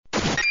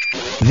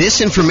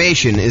This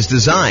information is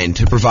designed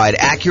to provide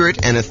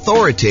accurate and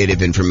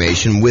authoritative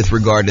information with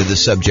regard to the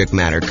subject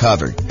matter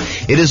covered.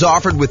 It is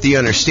offered with the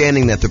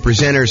understanding that the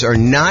presenters are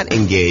not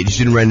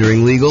engaged in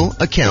rendering legal,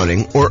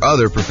 accounting, or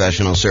other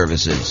professional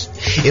services.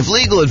 If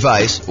legal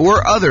advice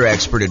or other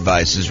expert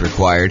advice is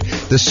required,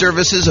 the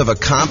services of a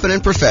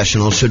competent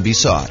professional should be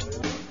sought.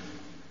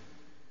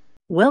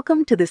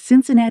 Welcome to the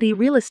Cincinnati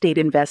Real Estate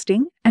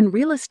Investing and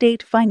Real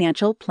Estate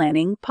Financial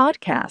Planning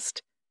Podcast.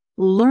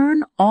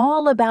 Learn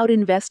all about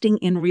investing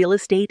in real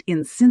estate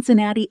in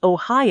Cincinnati,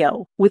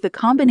 Ohio, with a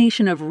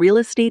combination of real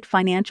estate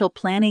financial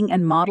planning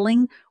and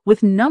modeling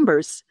with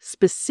numbers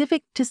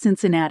specific to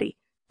Cincinnati,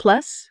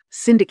 plus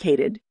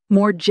syndicated,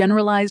 more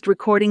generalized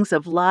recordings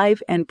of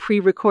live and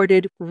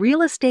pre-recorded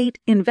real estate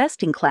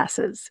investing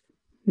classes,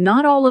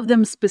 not all of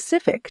them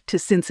specific to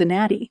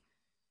Cincinnati.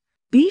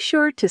 Be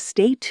sure to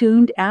stay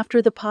tuned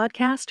after the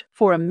podcast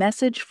for a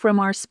message from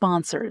our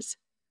sponsors.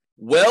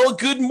 Well,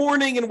 good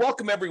morning and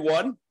welcome,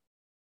 everyone.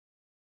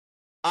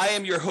 I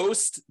am your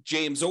host,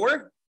 James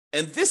Orr,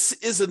 and this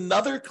is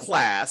another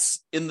class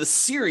in the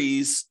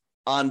series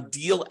on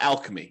Deal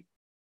Alchemy.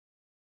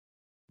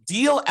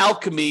 Deal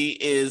Alchemy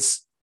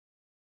is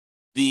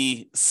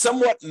the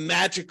somewhat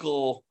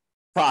magical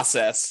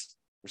process,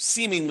 or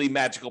seemingly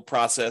magical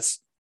process,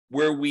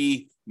 where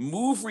we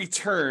move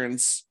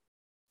returns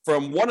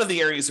from one of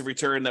the areas of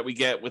return that we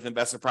get with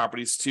investment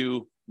properties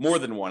to more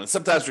than one. And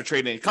sometimes we're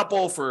trading a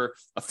couple for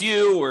a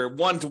few or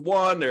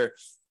one-to-one,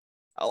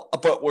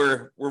 but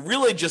we're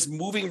really just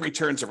moving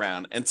returns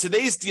around. And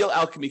today's Deal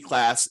Alchemy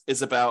class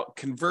is about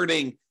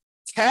converting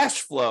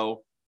cash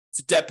flow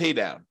to debt pay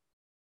down.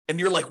 And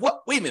you're like,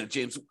 what? Wait a minute,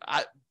 James.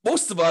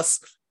 Most of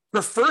us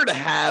prefer to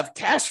have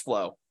cash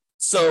flow.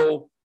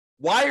 So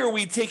why are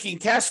we taking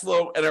cash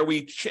flow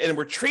and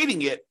we're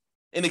trading it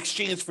in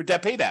exchange for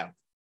debt pay down?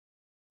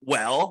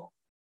 Well,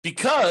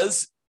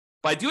 because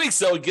by doing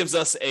so, it gives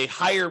us a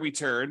higher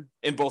return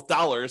in both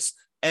dollars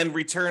and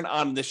return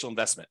on initial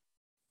investment.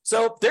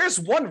 So there's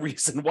one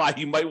reason why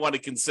you might want to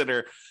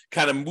consider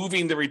kind of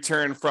moving the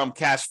return from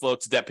cash flow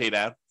to debt pay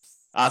down.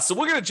 So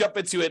we're going to jump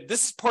into it.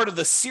 This is part of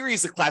the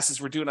series of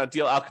classes we're doing on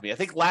Deal Alchemy. I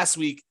think last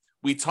week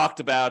we talked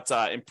about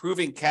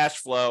improving cash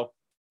flow.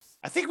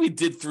 I think we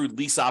did through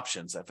lease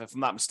options, if I'm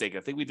not mistaken.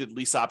 I think we did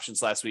lease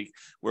options last week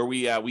where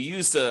we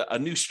used a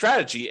new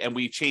strategy and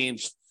we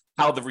changed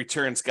how the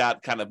returns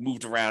got kind of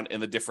moved around in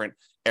the different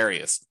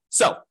areas.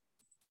 So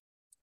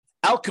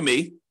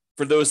alchemy,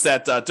 for those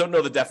that don't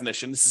know the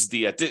definition, this is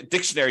the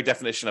dictionary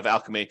definition of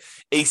alchemy,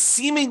 a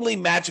seemingly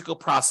magical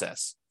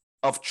process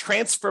of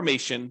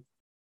transformation,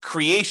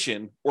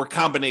 creation, or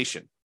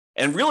combination.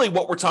 And really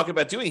what we're talking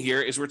about doing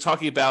here is we're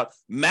talking about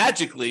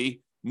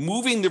magically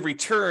moving the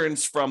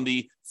returns from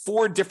the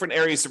 4 different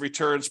areas of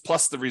returns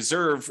plus the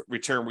reserve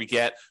return we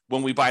get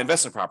when we buy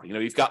investment property. You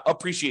know, you've got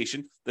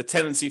appreciation, the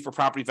tendency for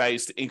property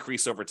values to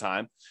increase over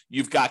time.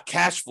 You've got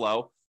cash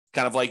flow,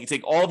 kind of like you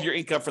take all of your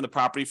income from the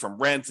property, from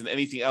rent and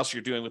anything else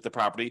you're doing with the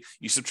property.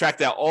 You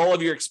subtract out all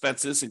of your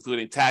expenses,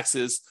 including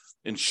taxes,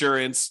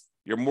 insurance,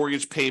 your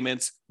mortgage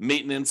payments,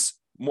 maintenance,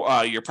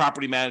 your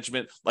property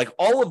management, like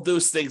all of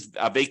those things,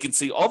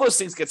 vacancy, all those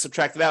things get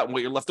subtracted out. And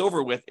what you're left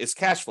over with is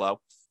cash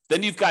flow.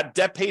 Then you've got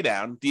debt pay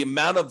down, the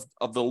amount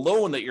of the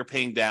loan that you're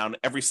paying down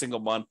every single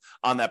month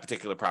on that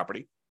particular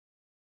property.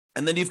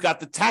 And then you've got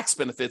the tax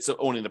benefits of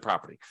owning the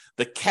property.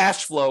 The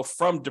cash flow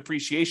from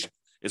depreciation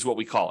is what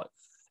we call it.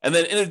 And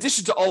then in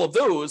addition to all of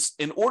those,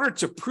 in order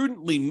to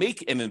prudently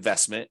make an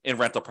investment in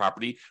rental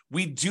property,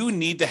 we do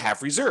need to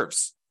have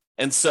reserves.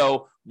 And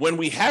so when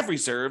we have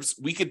reserves,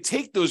 we could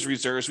take those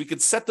reserves, we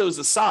could set those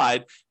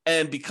aside.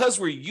 And because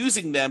we're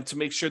using them to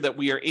make sure that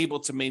we are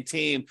able to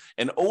maintain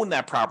and own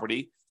that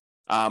property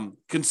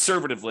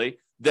conservatively,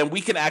 then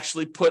we can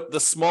actually put the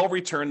small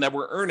return that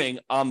we're earning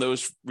on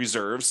those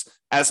reserves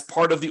as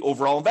part of the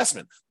overall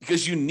investment.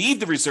 Because you need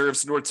the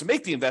reserves in order to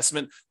make the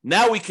investment,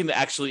 now we can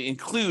actually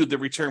include the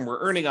return we're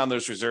earning on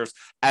those reserves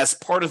as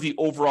part of the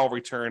overall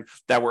return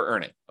that we're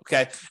earning,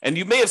 okay? And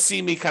you may have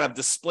seen me kind of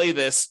display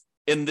this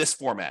in this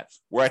format,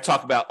 where I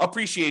talk about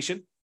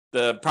appreciation,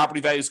 the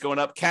property values going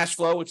up, cash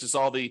flow, which is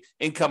all the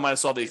income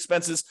minus all the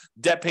expenses,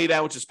 debt pay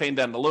down, which is paying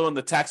down the loan,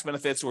 the tax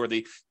benefits or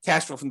the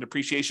cash flow from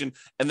depreciation,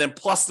 and then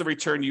plus the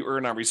return you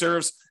earn on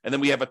reserves. And then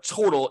we have a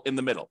total in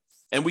the middle.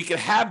 And we can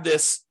have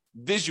this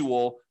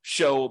visual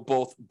show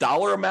both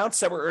dollar amounts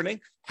that we're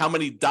earning, how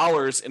many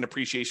dollars in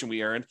appreciation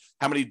we earned,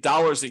 how many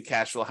dollars in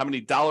cash flow, how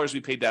many dollars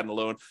we paid down the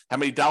loan, how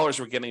many dollars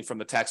we're getting from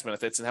the tax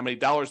benefits, and how many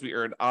dollars we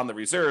earned on the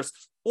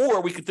reserves.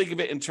 Or we could think of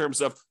it in terms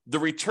of the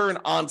return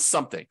on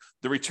something,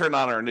 the return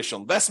on our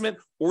initial investment,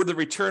 or the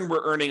return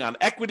we're earning on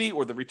equity,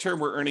 or the return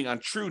we're earning on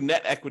true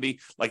net equity,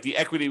 like the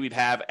equity we'd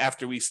have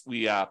after we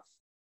sell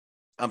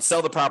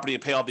the property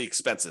and pay all the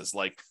expenses,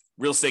 like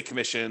real estate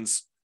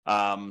commissions,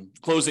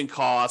 closing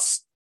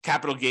costs,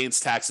 capital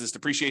gains taxes,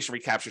 depreciation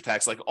recapture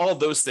tax, like all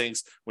of those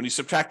things. When you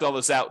subtract all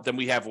those out, then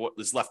we have what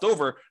is left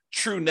over,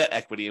 true net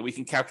equity, and we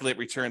can calculate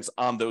returns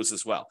on those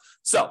as well.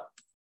 So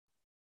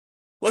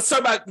let's talk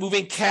about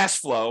moving cash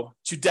flow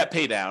to debt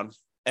pay down.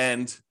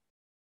 And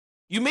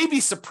you may be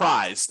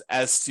surprised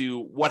as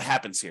to what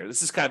happens here.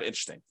 This is kind of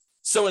interesting.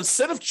 So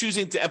instead of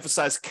choosing to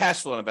emphasize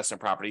cash flow on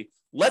investment property,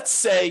 let's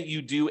say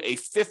you do a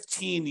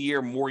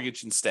 15-year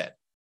mortgage instead.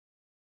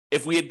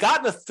 If we had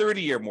gotten a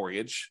 30-year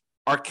mortgage,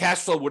 our cash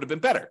flow would have been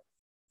better.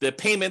 The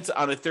payment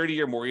on a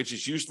 30-year mortgage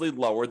is usually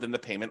lower than the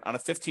payment on a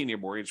 15-year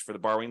mortgage for the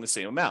borrowing the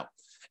same amount.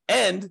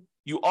 And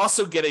you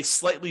also get a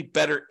slightly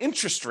better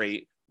interest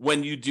rate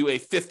when you do a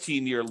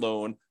 15-year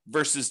loan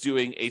versus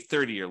doing a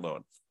 30-year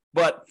loan.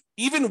 But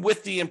even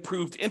with the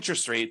improved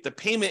interest rate, the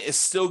payment is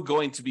still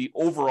going to be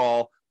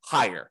overall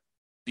higher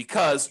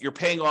because you're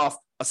paying off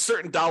a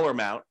certain dollar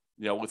amount.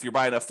 You know, if you're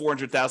buying a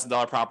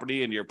 $400,000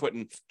 property and you're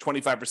putting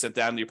 25%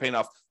 down, you're paying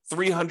off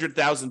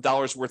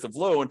 $300,000 worth of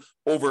loan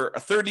over a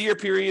 30-year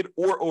period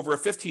or over a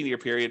 15-year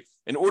period.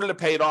 In order to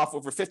pay it off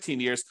over 15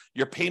 years,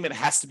 your payment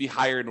has to be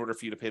higher in order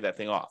for you to pay that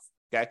thing off.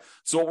 Okay.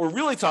 So what we're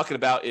really talking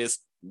about is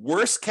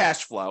worse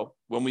cash flow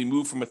when we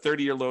move from a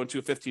 30-year loan to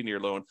a 15-year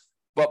loan,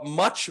 but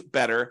much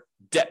better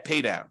debt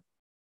pay down.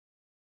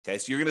 Okay,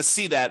 so you're going to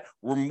see that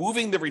we're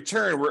moving the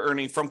return we're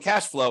earning from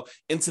cash flow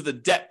into the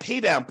debt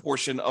pay down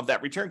portion of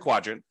that return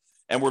quadrant,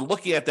 and we're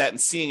looking at that and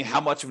seeing how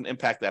much of an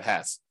impact that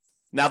has.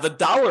 Now, the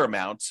dollar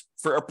amount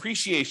for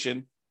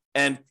appreciation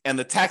and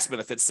the tax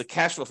benefits, the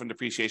cash flow from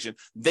depreciation,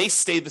 they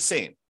stay the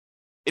same.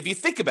 If you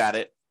think about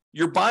it,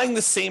 you're buying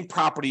the same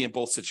property in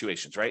both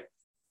situations, right?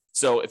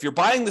 So if you're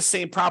buying the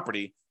same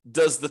property,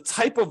 does the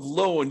type of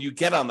loan you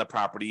get on the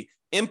property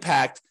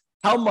impact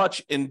how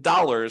much in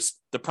dollars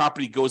the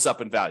property goes up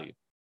in value?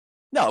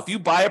 No, if you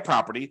buy a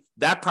property,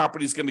 that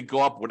property is going to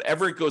go up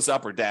whatever it goes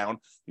up or down,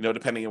 you know,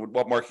 depending on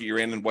what market you're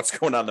in and what's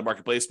going on in the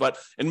marketplace. But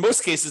in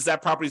most cases,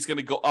 that property is going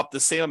to go up the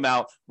same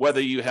amount,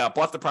 whether you have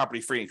bought the property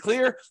free and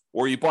clear,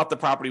 or you bought the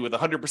property with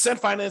 100%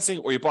 financing,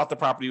 or you bought the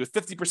property with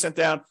 50%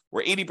 down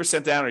or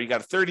 80% down, or you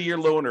got a 30-year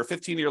loan or a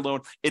 15-year loan.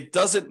 It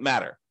doesn't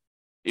matter.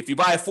 If you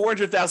buy a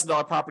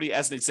 $400,000 property,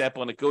 as an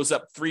example, and it goes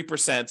up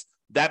 3%,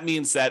 that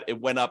means that it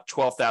went up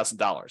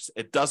 $12,000.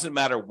 It doesn't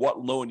matter what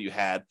loan you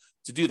had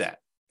to do that,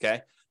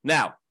 okay?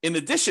 Now, in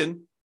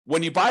addition,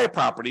 when you buy a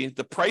property,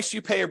 the price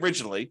you pay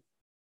originally,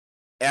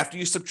 after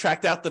you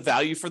subtract out the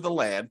value for the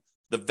land,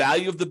 the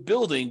value of the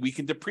building we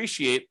can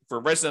depreciate for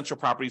residential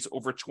properties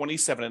over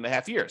 27 and a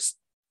half years.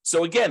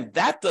 So again,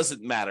 that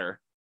doesn't matter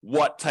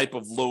what type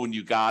of loan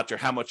you got or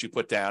how much you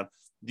put down.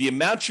 The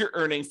amount you're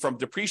earning from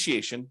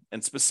depreciation,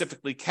 and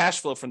specifically cash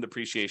flow from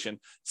depreciation,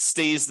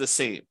 stays the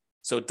same.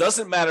 So it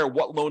doesn't matter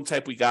what loan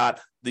type we got,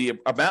 the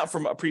amount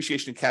from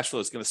appreciation and cash flow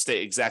is going to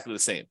stay exactly the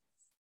same.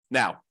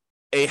 Now,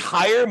 a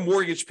higher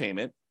mortgage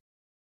payment,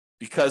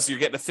 because you're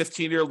getting a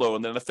 15-year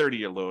loan than a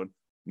 30-year loan,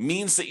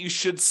 means that you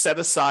should set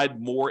aside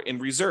more in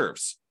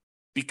reserves.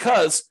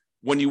 Because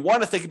when you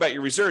want to think about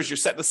your reserves, you're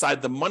setting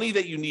aside the money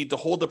that you need to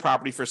hold the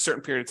property for a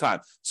certain period of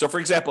time. So for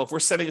example, if we're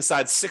setting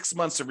aside 6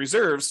 months of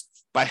reserves,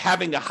 by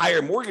having a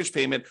higher mortgage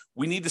payment,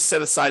 we need to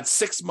set aside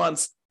 6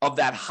 months of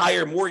that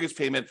higher mortgage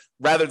payment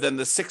rather than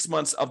the 6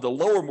 months of the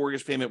lower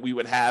mortgage payment we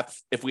would have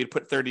if we had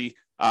put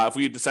if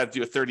we had decided to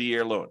do a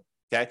 30-year loan.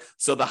 Okay,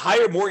 so the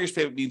higher mortgage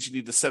payment means you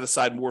need to set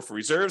aside more for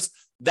reserves.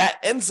 That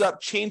ends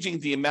up changing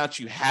the amount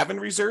you have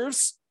in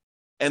reserves,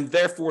 and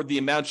therefore the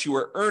amount you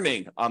are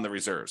earning on the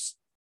reserves.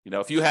 You know,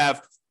 if you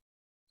have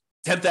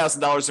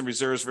 $10,000 in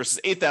reserves versus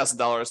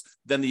 $8,000,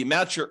 then the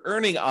amount you're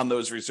earning on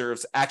those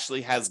reserves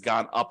actually has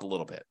gone up a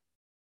little bit.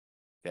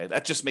 Okay,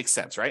 that just makes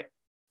sense, right?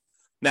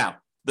 Now,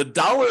 the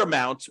dollar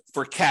amount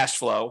for cash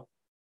flow,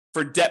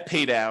 for debt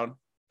pay down,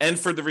 and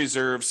for the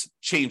reserves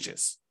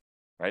changes,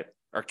 right?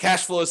 Our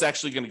cash flow is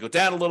actually going to go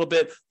down a little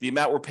bit. The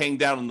amount we're paying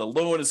down on the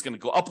loan is going to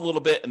go up a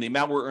little bit, and the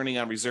amount we're earning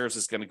on reserves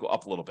is going to go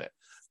up a little bit.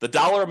 The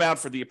dollar amount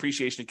for the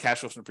appreciation and cash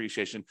flow from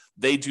appreciation,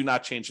 they do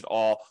not change at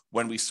all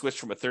when we switch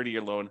from a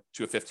 30-year loan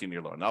to a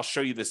 15-year loan. And I'll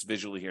show you this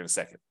visually here in a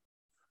second.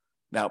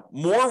 Now,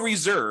 more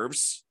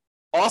reserves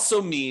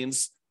also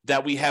means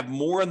that we have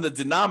more in the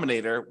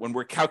denominator when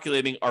we're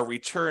calculating our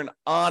return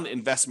on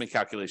investment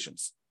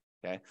calculations,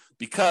 okay?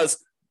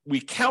 Because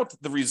we count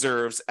the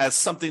reserves as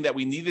something that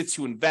we needed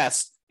to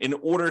invest in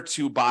order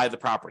to buy the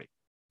property.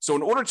 So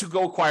in order to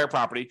go acquire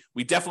property,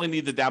 we definitely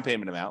need the down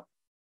payment amount.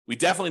 We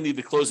definitely need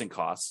the closing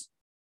costs.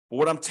 But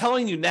what I'm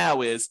telling you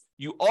now is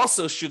you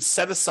also should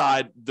set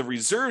aside the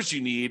reserves you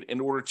need in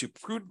order to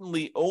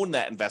prudently own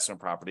that investment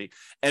property.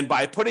 And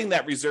by putting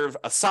that reserve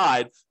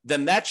aside,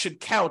 then that should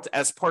count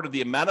as part of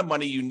the amount of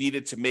money you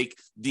needed to make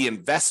the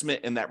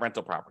investment in that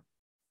rental property.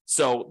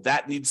 So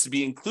that needs to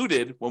be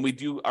included when we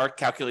do our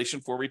calculation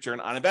for return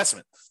on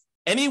investment.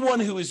 Anyone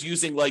who is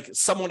using like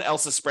someone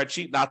else's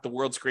spreadsheet, not the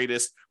world's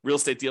greatest real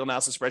estate deal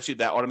analysis spreadsheet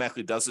that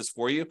automatically does this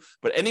for you,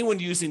 but anyone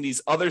using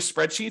these other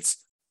spreadsheets,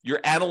 you're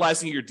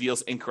analyzing your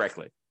deals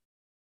incorrectly.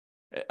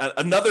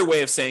 Another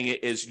way of saying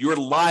it is you're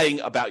lying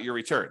about your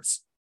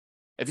returns.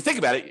 If you think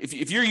about it,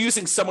 if you're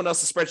using someone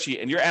else's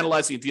spreadsheet and you're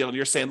analyzing a deal and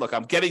you're saying, look,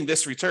 I'm getting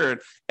this return,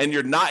 and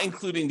you're not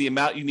including the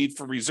amount you need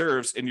for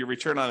reserves in your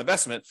return on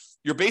investment,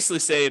 you're basically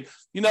saying,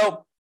 you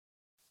know,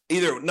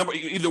 either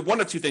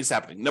one of two things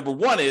happening. Number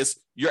one is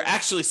you're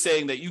actually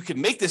saying that you can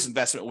make this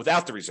investment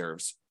without the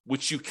reserves,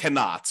 which you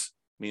cannot.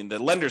 I mean, the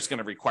lender's going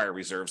to require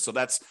reserves. So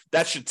that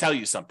should tell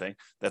you something,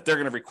 that they're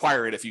going to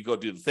require it if you go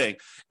do the thing.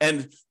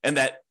 And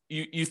that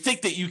you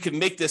think that you can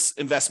make this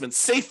investment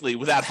safely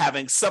without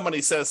having some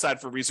money set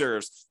aside for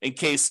reserves in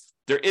case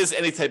there is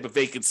any type of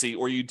vacancy,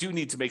 or you do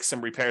need to make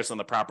some repairs on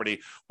the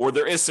property, or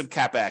there is some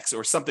CapEx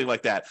or something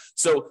like that.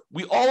 So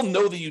we all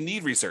know that you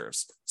need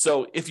reserves.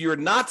 So if you're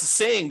not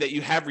saying that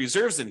you have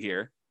reserves in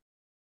here,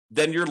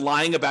 then you're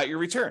lying about your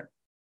return.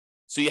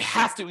 So you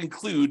have to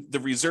include the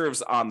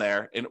reserves on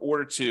there in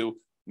order to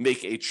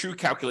make a true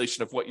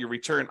calculation of what your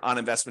return on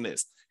investment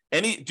is.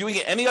 Doing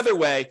it any other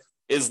way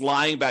is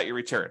lying about your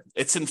return.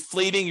 It's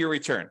inflating your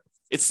return.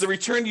 It's the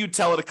return you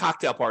tell at a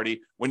cocktail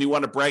party when you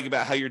want to brag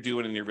about how you're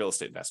doing in your real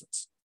estate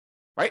investments,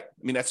 right?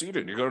 I mean, that's what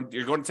you're doing.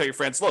 You're going to tell your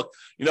friends, look,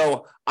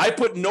 I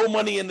put no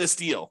money in this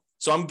deal,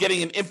 so I'm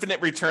getting an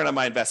infinite return on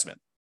my investment.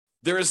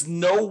 There is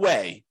no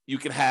way you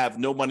can have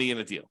no money in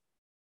a deal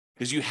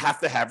because you have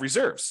to have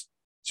reserves.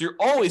 So you're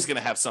always going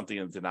to have something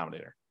in the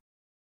denominator.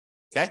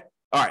 Okay?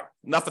 All right.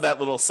 Enough of that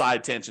little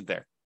side tangent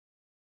there.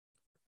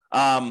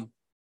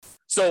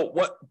 So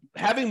what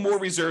having more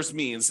reserves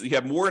means, you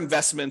have more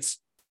investments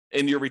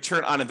in your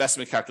return on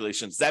investment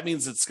calculations. That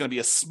means it's going to be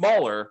a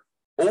smaller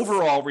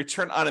overall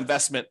return on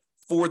investment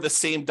for the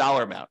same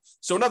dollar amount.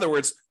 So in other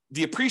words,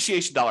 the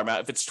appreciation dollar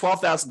amount, if it's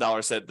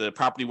 $12,000 that the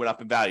property went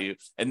up in value,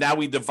 and now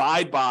we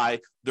divide by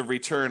the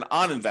return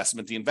on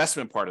investment, the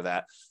investment part of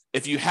that,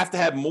 if you have to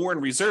have more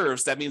in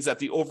reserves, that means that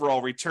the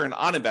overall return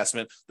on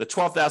investment, the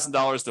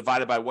 $12,000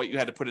 divided by what you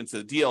had to put into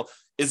the deal,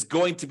 is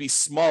going to be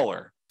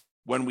smaller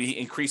when we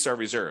increase our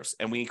reserves.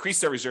 And we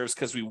increased our reserves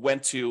because we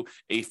went to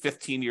a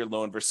 15-year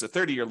loan versus a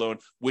 30-year loan,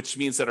 which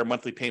means that our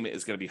monthly payment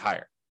is going to be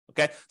higher.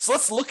 Okay, so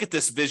let's look at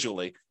this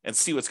visually and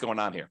see what's going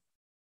on here.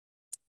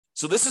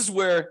 So this is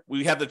where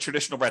we have the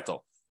traditional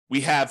rental.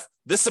 We have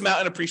this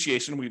amount in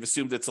appreciation. We've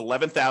assumed it's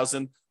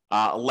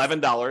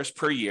 $11,011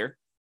 per year.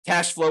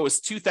 Cash flow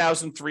is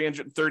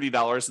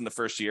 $2,330 in the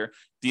first year.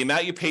 The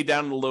amount you pay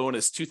down in the loan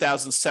is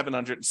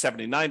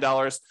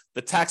 $2,779.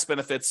 The tax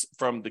benefits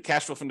from the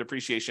cash flow from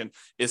depreciation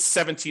is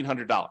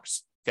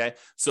 $1,700. Okay,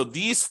 so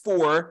these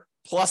four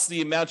plus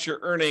the amount you're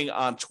earning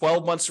on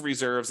 12 months of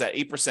reserves at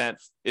 8%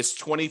 is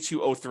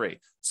 $2,203.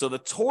 So the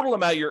total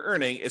amount you're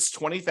earning is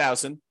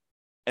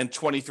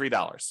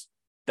 $20,023.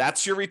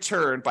 That's your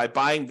return by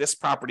buying this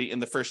property in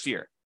the first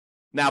year.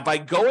 Now, by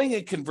going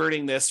and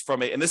converting this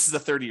and this is a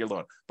 30-year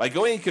loan, by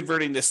going and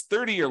converting this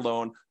 30-year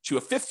loan to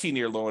a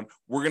 15-year loan,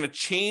 we're going to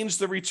change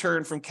the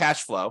return from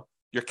cash flow.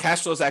 Your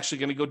cash flow is actually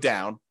going to go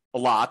down a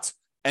lot,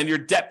 and your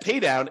debt pay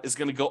down is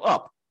going to go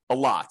up a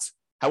lot.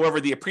 However,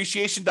 the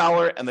appreciation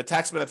dollar and the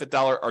tax benefit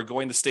dollar are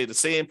going to stay the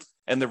same,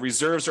 and the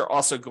reserves are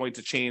also going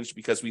to change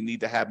because we need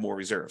to have more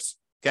reserves.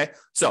 Okay,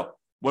 so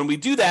when we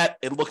do that,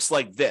 it looks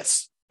like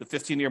this, the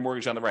 15-year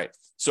mortgage on the right.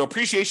 So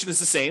appreciation is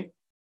the same.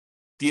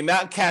 The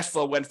amount in cash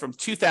flow went from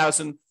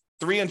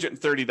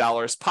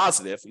 $2,330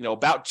 positive,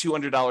 about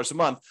 $200 a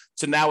month,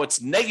 to now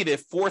it's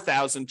negative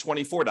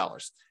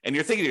 $4,024. And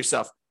you're thinking to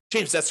yourself,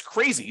 James, that's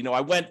crazy.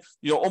 I went,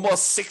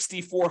 almost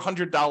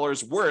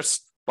 $6,400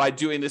 worse by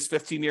doing this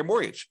 15-year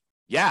mortgage.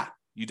 Yeah,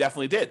 you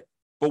definitely did.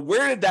 But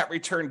where did that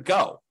return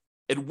go?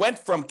 It went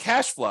from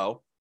cash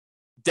flow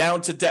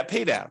down to debt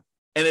pay down.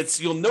 And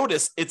you'll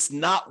notice it's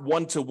not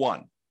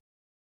one-to-one.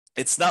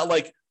 It's not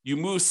like you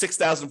move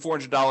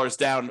 $6,400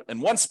 down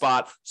in one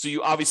spot, so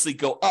you obviously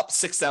go up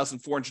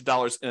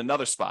 $6,400 in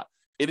another spot.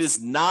 It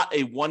is not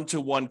a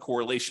one-to-one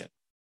correlation.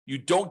 You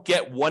don't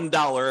get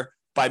 $1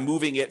 by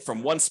moving it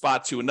from one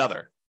spot to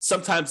another.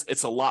 Sometimes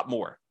it's a lot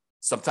more.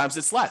 Sometimes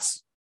it's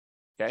less.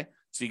 Okay,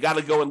 so you got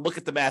to go and look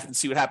at the math and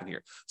see what happened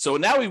here. So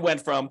now we went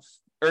from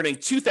earning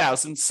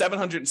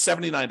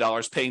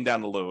 $2,779 paying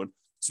down the loan.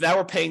 So now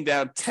we're paying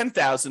down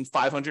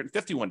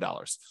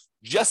 $10,551.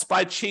 Just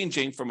by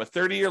changing from a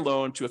 30-year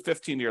loan to a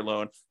 15-year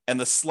loan and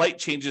the slight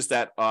changes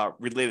that are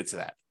related to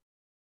that.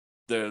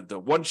 The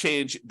one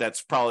change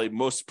that's probably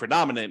most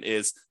predominant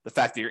is the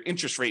fact that your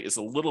interest rate is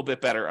a little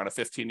bit better on a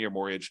 15-year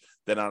mortgage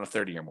than on a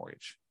 30-year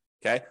mortgage.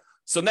 Okay,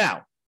 so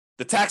now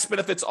the tax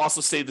benefits also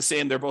stayed the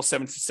same. They're both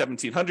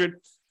 $1,700.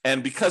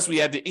 And because we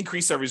had to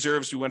increase our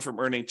reserves, we went from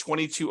earning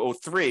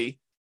 $2,203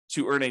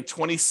 to earning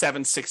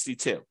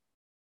 $2,762.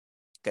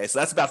 Okay, so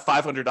that's about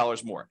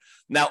 $500 more.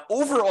 Now,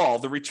 overall,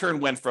 the return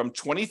went from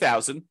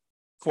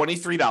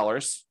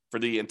 $20,023 for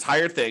the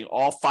entire thing,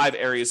 all 5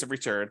 areas of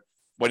return,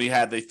 when you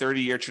had the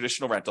 30-year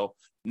traditional rental.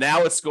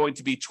 Now it's going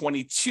to be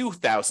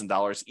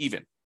 $22,000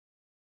 even.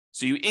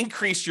 So you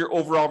increase your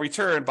overall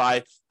return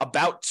by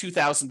about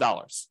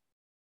 $2,000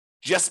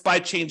 just by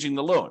changing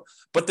the loan.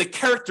 But the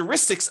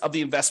characteristics of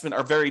the investment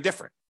are very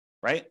different,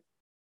 right?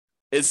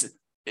 Is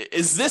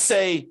this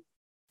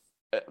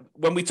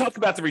when we talk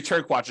about the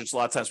return quadrants, a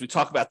lot of times we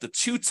talk about the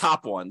 2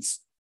 top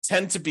ones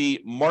tend to be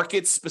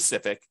market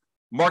specific,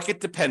 market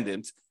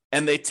dependent,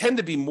 and they tend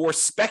to be more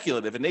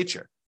speculative in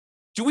nature.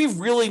 Do we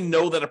really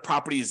know that a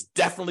property is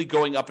definitely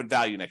going up in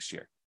value next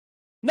year?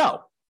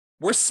 No.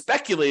 we're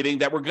speculating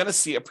that we're going to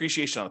see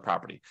appreciation on the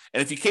property.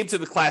 And if you came to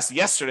the class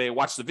yesterday,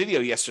 watched the video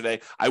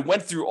yesterday, I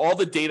went through all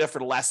the data for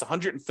the last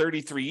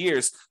 133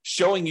 years,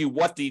 showing you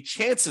what the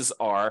chances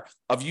are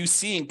of you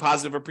seeing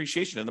positive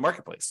appreciation in the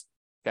marketplace.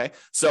 Okay,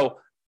 so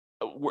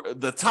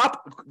the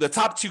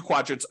top two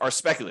quadrants are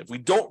speculative. We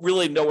don't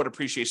really know what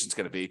appreciation is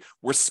going to be.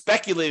 We're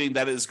speculating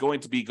that it is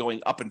going to be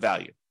going up in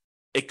value.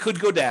 It could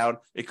go down.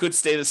 It could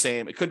stay the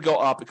same. It could go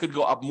up. It could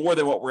go up more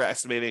than what we're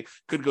estimating. It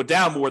could go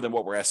down more than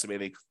what we're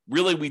estimating.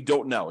 Really, we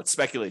don't know. It's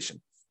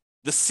speculation.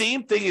 The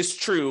same thing is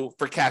true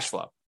for cash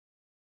flow.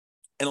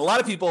 And a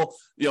lot of people,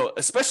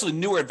 especially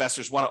newer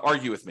investors, want to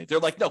argue with me. They're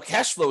like, no,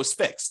 cash flow is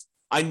fixed.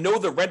 I know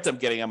the rent I'm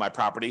getting on my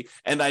property,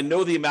 and I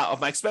know the amount of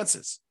my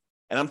expenses.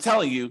 And I'm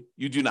telling you,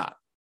 you do not.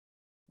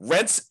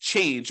 Rents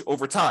change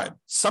over time.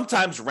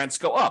 Sometimes rents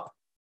go up.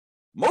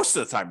 Most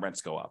of the time,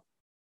 rents go up.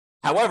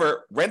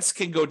 However, rents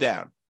can go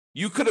down.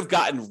 You could have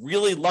gotten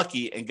really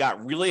lucky and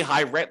got really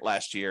high rent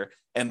last year.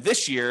 And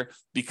this year,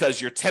 because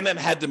your tenant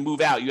had to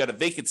move out, you had a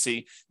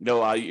vacancy,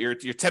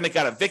 your tenant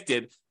got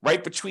evicted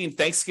right between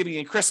Thanksgiving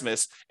and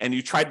Christmas, and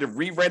you tried to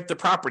re-rent the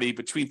property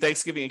between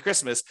Thanksgiving and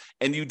Christmas,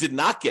 and you did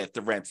not get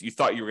the rent you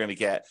thought you were going to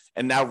get,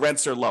 and now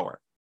rents are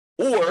lower.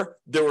 Or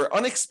there were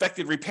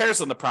unexpected repairs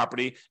on the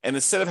property, and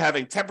instead of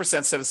having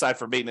 10% set aside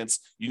for maintenance,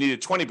 you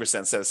needed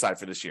 20% set aside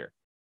for this year.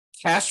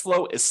 Cash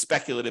flow is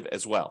speculative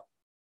as well.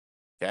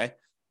 Okay,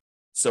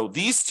 so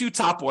these two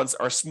top ones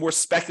are more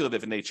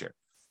speculative in nature.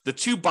 The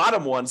two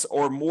bottom ones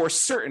are more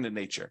certain in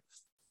nature.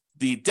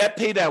 The debt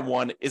paydown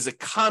one is a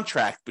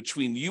contract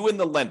between you and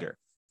the lender.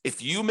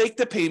 If you make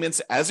the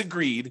payments as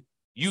agreed,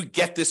 you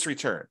get this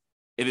return.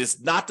 It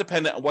is not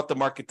dependent on what the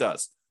market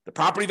does. The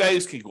property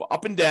values can go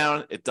up and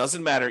down. It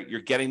doesn't matter.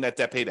 You're getting that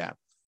debt paydown.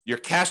 Your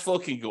cash flow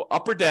can go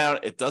up or down.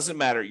 It doesn't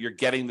matter. You're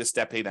getting this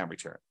debt paydown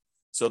return.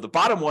 So the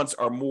bottom ones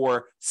are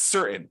more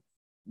certain,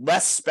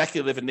 less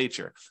speculative in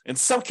nature. In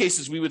some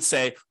cases, we would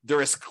say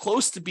they're as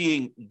close to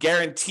being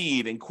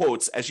guaranteed, in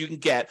quotes, as you can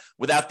get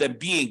without them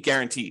being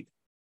guaranteed.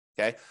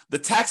 Okay. The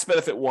tax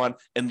benefit one,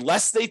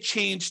 unless they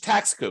change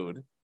tax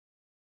code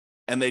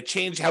and they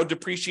change how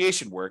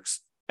depreciation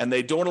works, and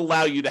they don't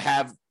allow you to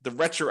have the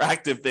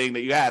retroactive thing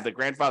that you had, the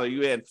grandfather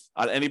you in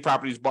on any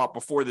properties bought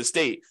before this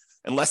date,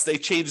 unless they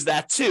change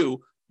that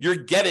too, you're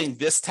getting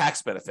this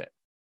tax benefit.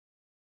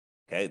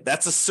 Okay.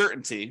 That's a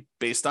certainty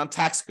based on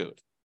tax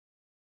code.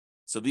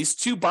 So these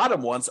two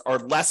bottom ones are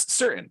less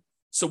certain.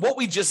 So what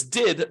we just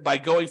did by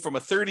going from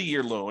a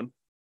 30-year loan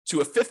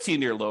to a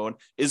 15-year loan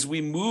is we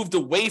moved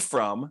away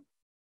from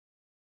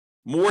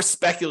more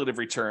speculative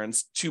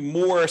returns to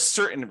more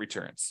certain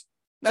returns.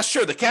 Now,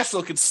 sure, the cash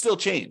flow can still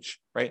change,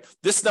 right?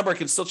 This number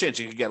can still change.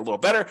 It can get a little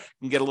better, it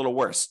can get a little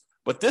worse.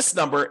 But this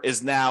number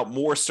is now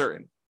more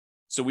certain.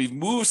 So we've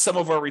moved some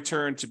of our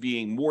return to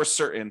being more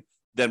certain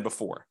than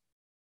before.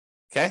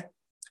 Okay?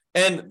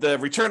 And the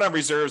return on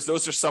reserves,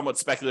 those are somewhat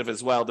speculative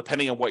as well,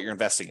 depending on what you're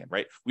investing in,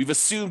 right? We've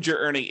assumed you're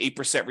earning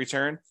 8%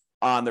 return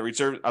on the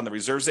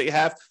reserves that you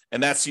have,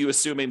 and that's you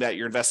assuming that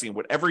you're investing in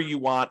whatever you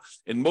want.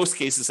 In most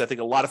cases, I think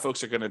a lot of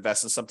folks are going to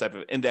invest in some type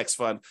of index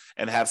fund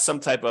and have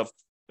some type of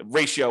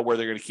ratio where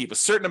they're going to keep a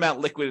certain amount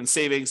liquid in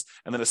savings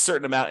and then a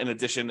certain amount in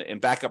addition in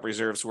backup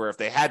reserves, where if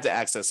they had to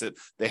access it,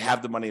 they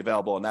have the money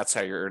available, and that's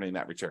how you're earning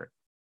that return.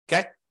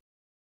 Okay?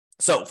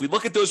 So if we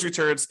look at those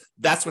returns,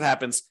 that's what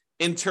happens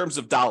in terms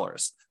of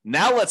dollars.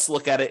 Now let's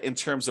look at it in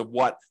terms of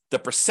what the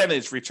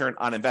percentage return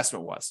on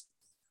investment was.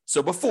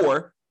 So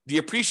before, the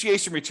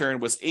appreciation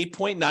return was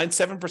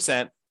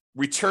 8.97%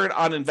 return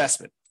on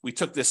investment. We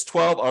took this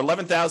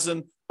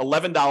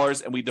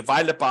 $11,011 and we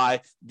divided it by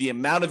the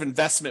amount of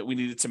investment we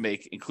needed to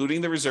make,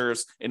 including the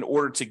reserves, in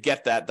order to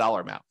get that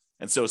dollar amount.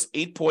 And so it's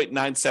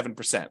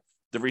 8.97%.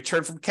 The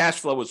return from cash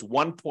flow was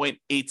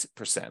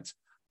 1.8%.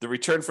 The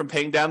return from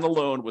paying down the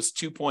loan was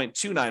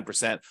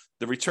 2.29%.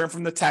 The return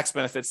from the tax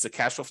benefits, the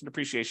cash flow from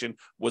depreciation,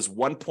 was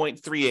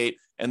 1.38%,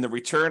 and the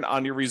return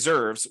on your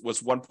reserves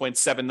was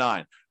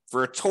 1.79%,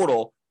 for a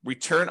total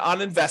return on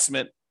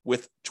investment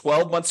with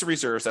 12 months of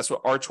reserves, that's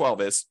what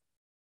R12 is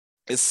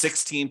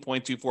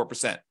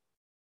 16.24%.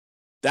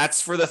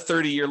 That's for the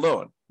 30-year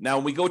loan. Now,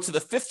 when we go to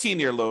the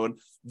 15-year loan,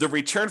 the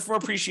return from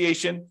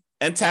appreciation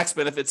and tax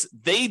benefits,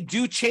 they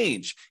do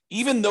change,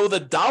 even though the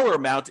dollar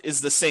amount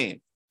is the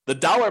same. The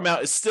dollar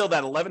amount is still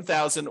that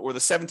 $11,000 or the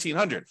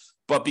 $1,700,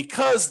 but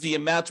because the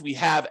amount we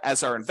have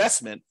as our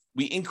investment,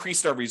 we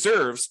increased our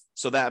reserves,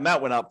 so that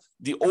amount went up.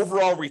 The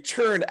overall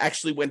return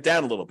actually went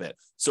down a little bit.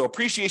 So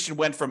appreciation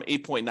went from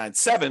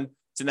 8.97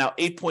 to now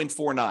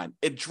 8.49.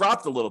 It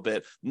dropped a little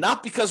bit,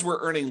 not because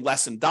we're earning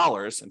less in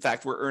dollars. In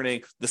fact, we're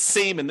earning the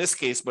same in this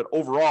case, but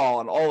overall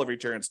on all of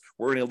returns,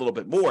 we're earning a little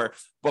bit more.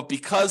 But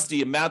because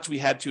the amount we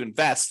had to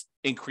invest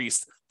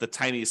increased the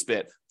tiniest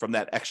bit from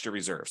that extra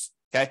reserves.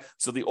 Okay,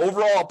 so the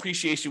overall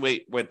appreciation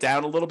rate went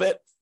down a little bit.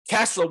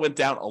 Cash flow went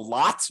down a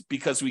lot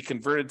because we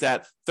converted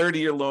that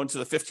 30-year loan to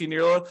the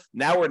 15-year loan.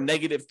 Now we're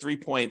negative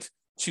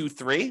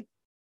 3.23.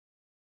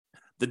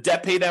 The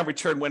debt paydown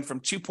return went from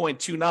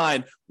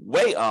 2.29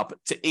 way up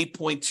to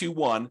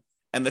 8.21,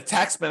 and the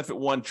tax benefit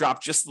one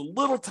dropped just the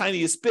little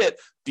tiniest bit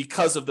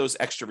because of those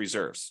extra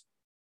reserves.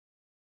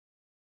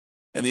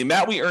 And the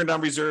amount we earned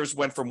on reserves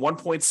went from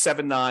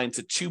 1.79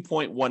 to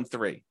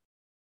 2.13.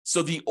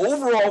 So the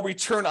overall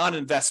return on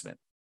investment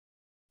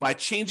by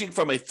changing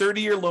from a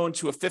 30-year loan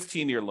to a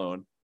 15-year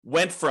loan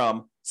went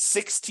from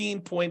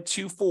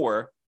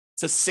 16.24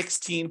 to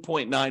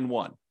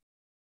 16.91.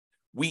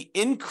 We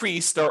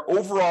increased our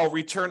overall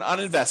return on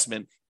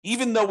investment,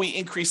 even though we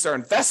increased our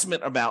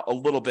investment amount a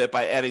little bit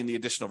by adding the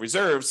additional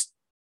reserves,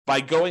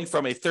 by going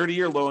from a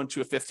 30-year loan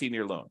to a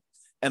 15-year loan.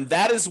 And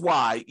that is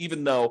why,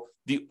 even though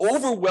the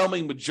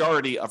overwhelming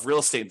majority of real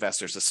estate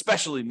investors,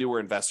 especially newer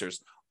investors,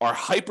 are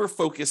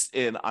hyper-focused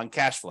in on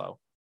cash flow,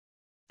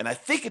 and I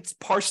think it's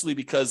partially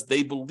because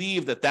they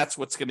believe that that's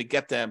what's going to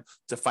get them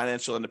to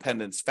financial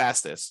independence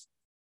fastest,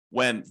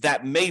 when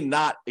that may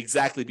not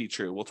exactly be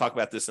true. We'll talk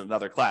about this in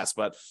another class,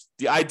 but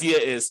the idea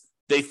is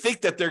they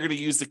think that they're going to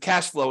use the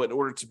cash flow in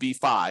order to be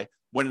FI,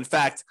 when in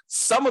fact,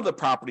 some of the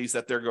properties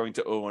that they're going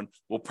to own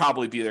will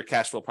probably be their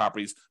cash flow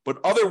properties, but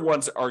other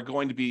ones are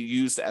going to be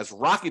used as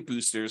rocket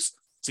boosters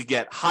to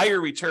get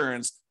higher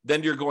returns.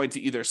 Then you're going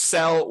to either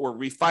sell or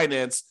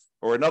refinance,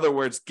 or in other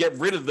words, get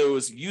rid of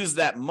those, use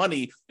that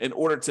money in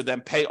order to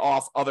then pay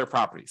off other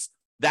properties.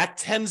 That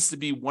tends to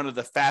be one of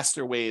the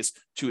faster ways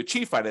to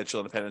achieve financial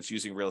independence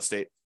using real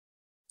estate.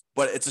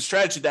 But it's a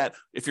strategy that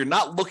if you're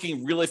not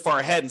looking really far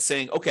ahead and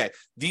saying, okay,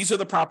 these are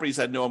the properties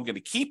I know I'm going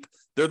to keep,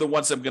 they're the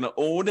ones I'm going to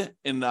own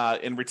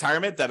in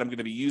retirement that I'm going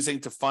to be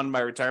using to fund my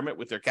retirement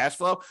with their cash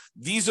flow.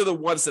 These are the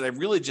ones that I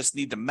really just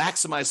need to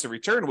maximize the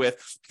return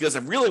with, because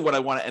really what I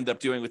want to end up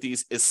doing with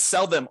these is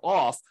sell them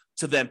off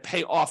to then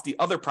pay off the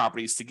other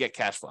properties to get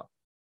cash flow.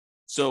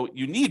 So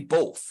you need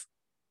both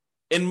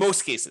in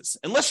most cases,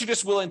 unless you're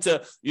just willing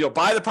to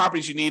buy the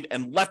properties you need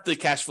and let the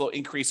cash flow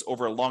increase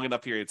over a long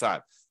enough period of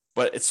time.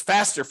 But it's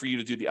faster for you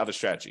to do the other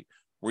strategy,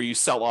 where you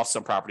sell off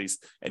some properties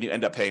and you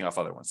end up paying off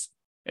other ones.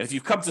 And if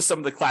you've come to some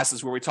of the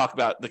classes where we talk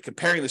about the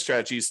comparing the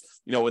strategies,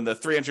 in the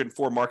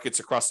 304 markets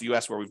across the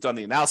US where we've done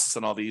the analysis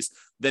on all these,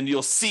 then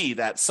you'll see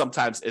that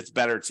sometimes it's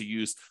better to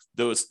use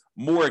those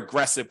more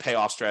aggressive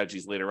payoff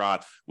strategies later on,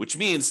 which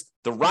means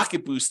the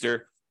rocket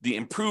booster, the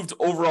improved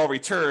overall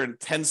return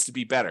tends to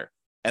be better.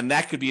 And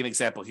that could be an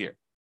example here.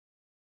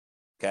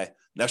 Okay.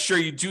 Now, sure,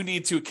 you do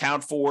need to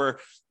account for,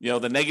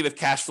 the negative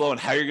cash flow and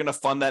how you're going to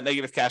fund that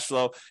negative cash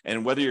flow,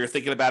 and whether you're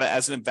thinking about it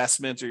as an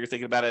investment or you're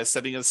thinking about it as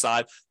setting it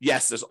aside.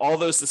 Yes, there's all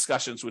those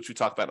discussions, which we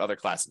talk about in other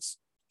classes.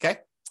 Okay.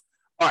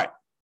 All right.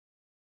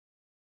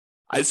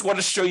 I just want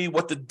to show you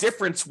what the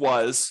difference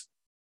was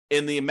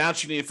in the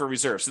amount you needed for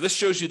reserve. So this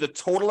shows you the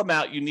total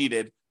amount you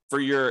needed for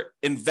your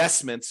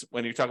investments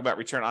when you're talking about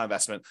return on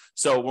investment.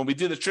 So when we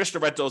do the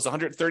traditional rental, it's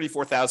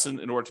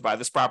 $134,000 in order to buy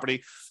this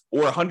property,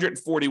 or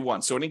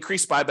 $141,000. So it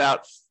increased by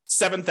about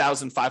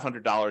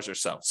 $7,500 or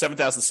so.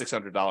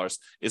 $7,600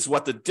 is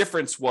what the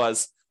difference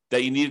was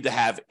that you needed to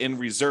have in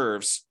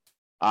reserves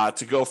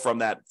to go from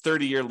that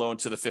 30-year loan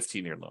to the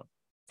 15-year loan.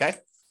 Okay.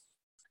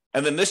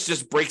 And then this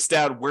just breaks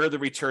down where the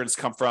returns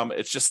come from.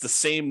 It's just the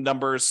same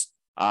numbers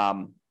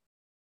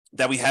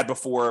that we had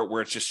before,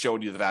 where it's just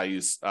showing you the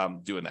values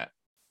doing that.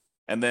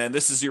 And then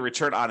this is your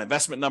return on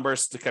investment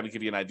numbers to kind of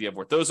give you an idea of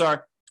what those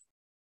are.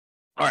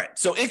 All right.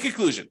 So in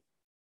conclusion,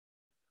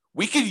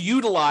 we can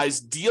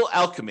utilize deal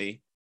alchemy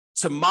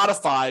to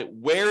modify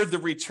where the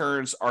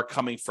returns are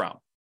coming from.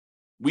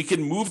 We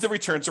can move the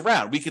returns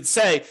around. We could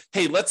say,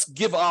 hey, let's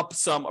give up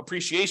some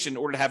appreciation in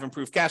order to have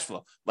improved cash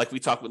flow, like we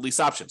talked with lease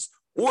options.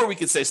 Or we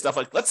could say stuff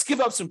like, let's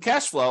give up some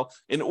cash flow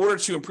in order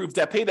to improve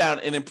debt pay down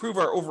and improve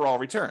our overall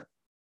return.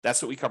 That's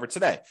what we covered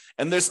today.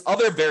 And there's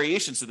other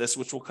variations to this,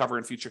 which we'll cover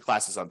in future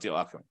classes on deal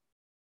alchemy.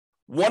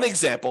 One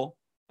example,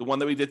 the one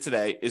that we did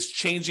today, is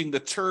changing the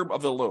term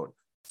of the loan,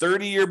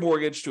 30-year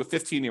mortgage to a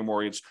 15-year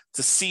mortgage,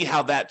 to see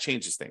how that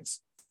changes things.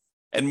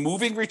 And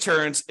moving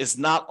returns is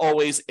not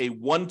always a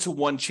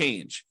one-to-one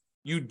change.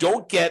 You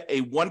don't get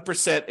a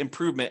 1%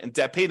 improvement in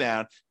debt pay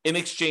down in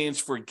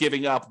exchange for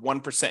giving up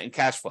 1% in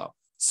cash flow.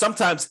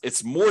 Sometimes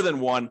it's more than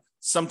one,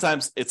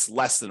 sometimes it's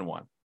less than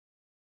one.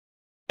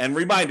 And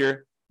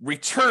reminder,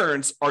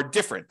 returns are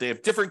different. They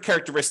have different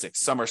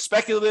characteristics. Some are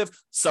speculative,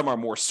 some are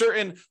more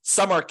certain,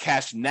 some are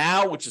cash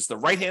now, which is the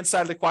right-hand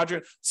side of the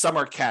quadrant, some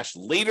are cash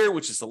later,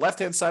 which is the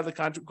left-hand side of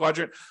the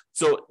quadrant.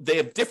 So they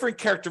have different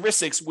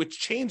characteristics, which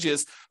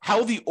changes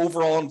how the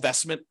overall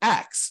investment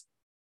acts.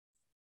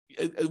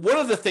 One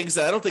of the things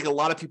that I don't think a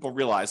lot of people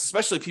realize,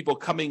 especially people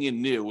coming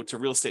in new to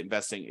real estate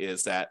investing,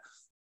 is that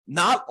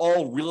not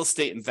all real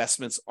estate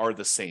investments are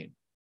the same.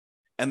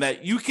 And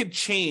that you can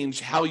change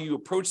how you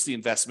approach the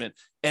investment,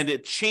 and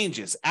it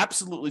changes,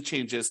 absolutely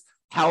changes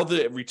how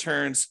the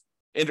returns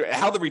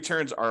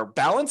are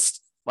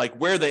balanced, like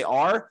where they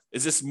are.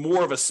 Is this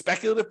more of a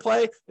speculative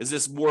play? Is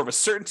this more of a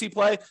certainty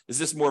play? Is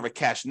this more of a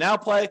cash now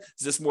play?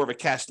 Is this more of a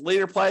cash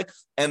later play?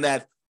 And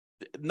that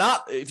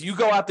not, if you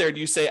go out there and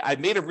you say, I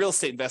made a real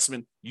estate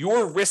investment,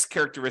 your risk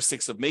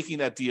characteristics of making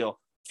that deal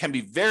can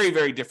be very,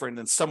 very different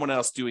than someone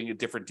else doing a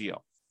different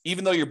deal,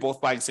 even though you're both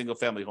buying single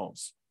family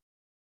homes.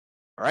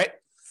 All right.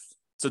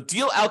 So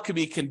deal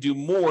alchemy can do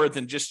more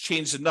than just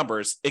change the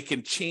numbers. It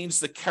can change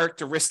the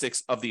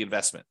characteristics of the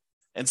investment.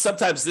 And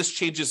sometimes this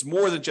changes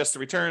more than just the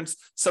returns.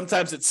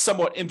 Sometimes it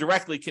somewhat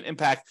indirectly can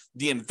impact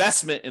the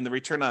investment in the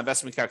return on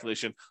investment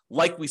calculation,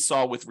 like we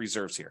saw with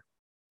reserves here.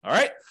 All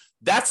right,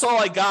 that's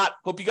all I got.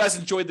 Hope you guys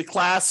enjoyed the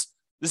class.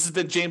 This has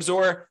been James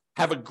Orr.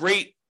 Have a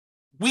great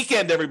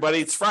weekend, everybody.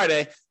 It's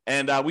Friday,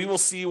 and we will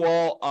see you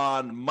all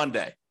on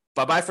Monday.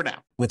 Bye-bye for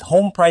now. With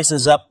home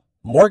prices up,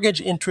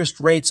 mortgage interest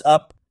rates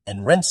up,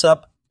 and rents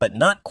up, but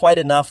not quite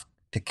enough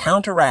to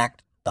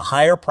counteract the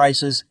higher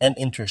prices and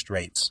interest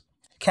rates.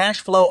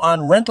 Cash flow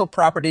on rental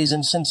properties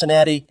in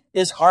Cincinnati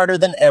is harder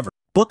than ever.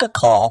 Book a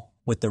call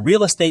with the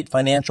Real Estate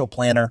Financial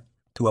Planner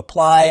to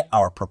apply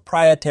our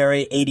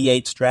proprietary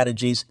 88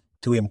 strategies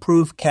to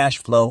improve cash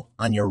flow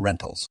on your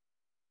rentals.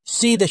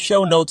 See the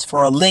show notes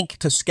for a link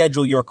to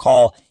schedule your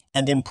call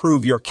and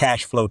improve your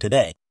cash flow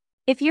today.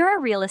 If you're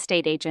a real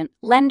estate agent,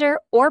 lender,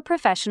 or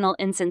professional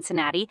in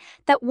Cincinnati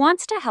that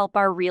wants to help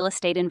our real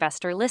estate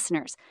investor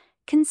listeners,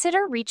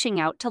 consider reaching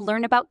out to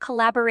learn about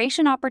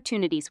collaboration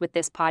opportunities with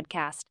this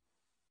podcast.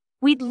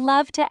 We'd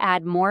love to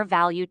add more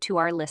value to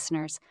our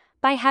listeners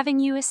by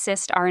having you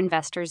assist our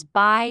investors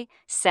buy,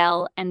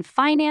 sell, and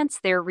finance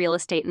their real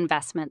estate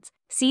investments.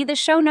 See the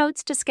show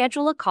notes to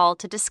schedule a call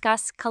to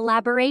discuss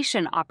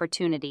collaboration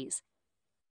opportunities.